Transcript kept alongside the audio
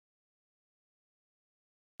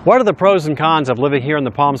What are the pros and cons of living here in the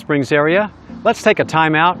Palm Springs area? Let's take a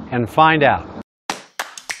time out and find out.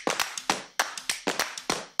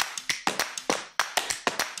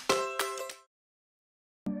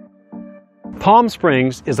 Palm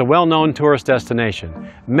Springs is a well-known tourist destination.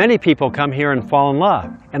 Many people come here and fall in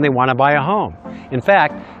love, and they want to buy a home. In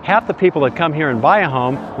fact, half the people that come here and buy a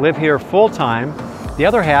home live here full-time. The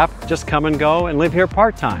other half just come and go and live here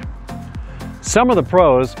part-time. Some of the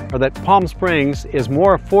pros are that Palm Springs is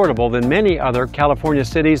more affordable than many other California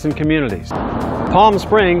cities and communities. Palm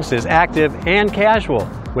Springs is active and casual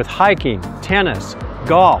with hiking, tennis,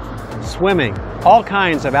 golf, swimming, all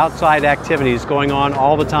kinds of outside activities going on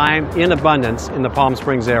all the time in abundance in the Palm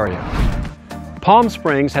Springs area. Palm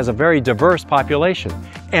Springs has a very diverse population,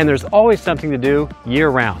 and there's always something to do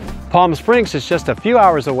year-round. Palm Springs is just a few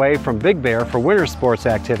hours away from Big Bear for winter sports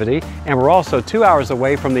activity, and we're also 2 hours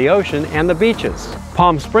away from the ocean and the beaches.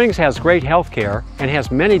 Palm Springs has great health care and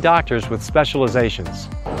has many doctors with specializations.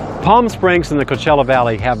 Palm Springs and the Coachella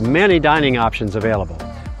Valley have many dining options available.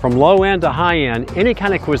 From low-end to high-end, any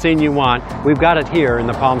kind of cuisine you want, we've got it here in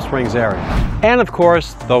the Palm Springs area. And of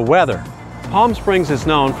course, the weather. Palm Springs is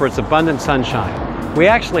known for its abundant sunshine. We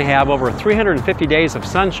actually have over 350 days of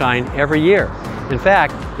sunshine every year. In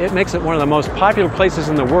fact, it makes it one of the most popular places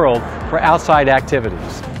in the world for outside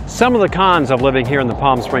activities. Some of the cons of living here in the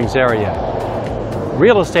Palm Springs area.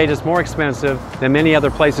 Real estate is more expensive than many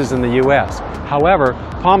other places in the U.S. However,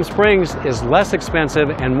 Palm Springs is less expensive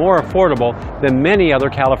and more affordable than many other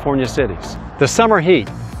California cities. The summer heat.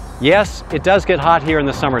 Yes, it does get hot here in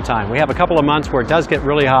the summertime. We have a couple of months where it does get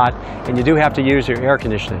really hot and you do have to use your air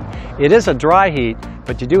conditioning. It is a dry heat,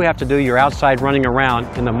 but you do have to do your outside running around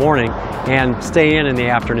in the morning and stay in the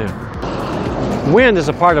afternoon. Wind is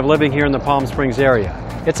a part of living here in the Palm Springs area.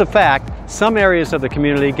 It's a fact, some areas of the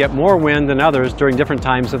community get more wind than others during different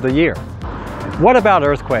times of the year. What about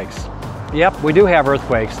earthquakes? Yep, we do have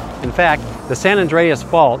earthquakes. In fact, the San Andreas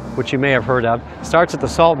Fault, which you may have heard of, starts at the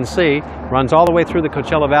Salton Sea, runs all the way through the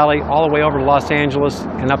Coachella Valley, all the way over to Los Angeles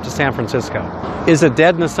and up to San Francisco. Is it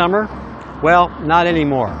dead in the summer? Well, not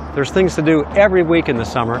anymore. There's things to do every week in the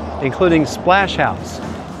summer, including Splash House.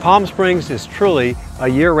 Palm Springs is truly a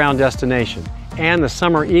year-round destination, and the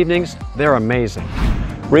summer evenings, they're amazing.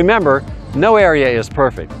 Remember, no area is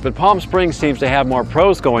perfect, but Palm Springs seems to have more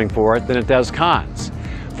pros going for it than it does cons.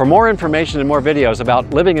 For more information and more videos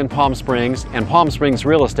about living in Palm Springs and Palm Springs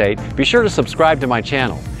real estate, be sure to subscribe to my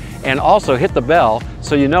channel. And also hit the bell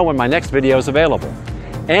so you know when my next video is available.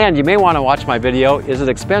 And you may want to watch my video, Is It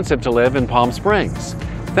Expensive to Live in Palm Springs?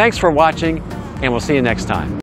 Thanks for watching, and we'll see you next time.